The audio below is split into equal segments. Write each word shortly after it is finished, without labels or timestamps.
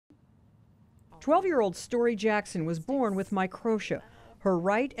12-year-old Story Jackson was born with Microtia. Her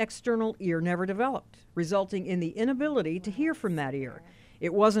right external ear never developed, resulting in the inability to hear from that ear.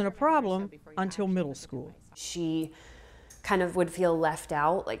 It wasn't a problem until middle school. She kind of would feel left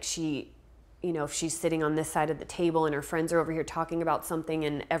out, like if she's sitting on this side of the table and her friends are over here talking about something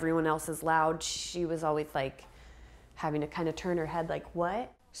and everyone else is loud, she was always like having to kind of turn her head like,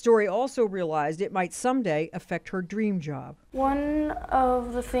 what? Story also realized it might someday affect her dream job. One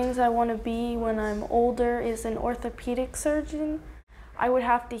of the things I want to be when I'm older is an orthopedic surgeon. I would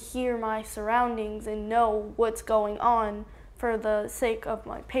have to hear my surroundings and know what's going on for the sake of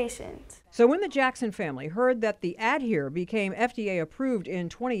my patient. So when the Jackson family heard that the Adhear became FDA approved in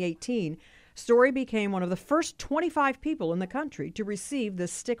 2018, Story became one of the first 25 people in the country to receive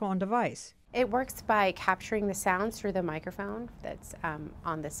this stick-on device. It works by capturing the sounds through the microphone that's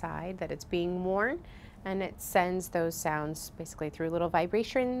on the side that it's being worn, and it sends those sounds basically through little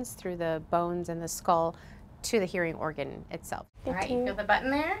vibrations through the bones and the skull to the hearing organ itself. All right, you feel the button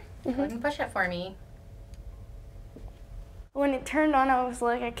there? Go ahead and push it for me. When it turned on, I was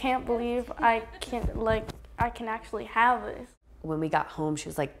like, I can't believe I can actually have this. When we got home, she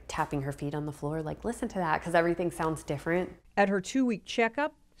was like tapping her feet on the floor, like, listen to that, because everything sounds different. At her 2-week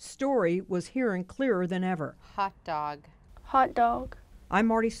checkup, Story was hearing clearer than ever. Hot dog. Hot dog. I'm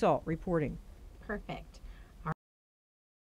Marty Salt reporting. Perfect.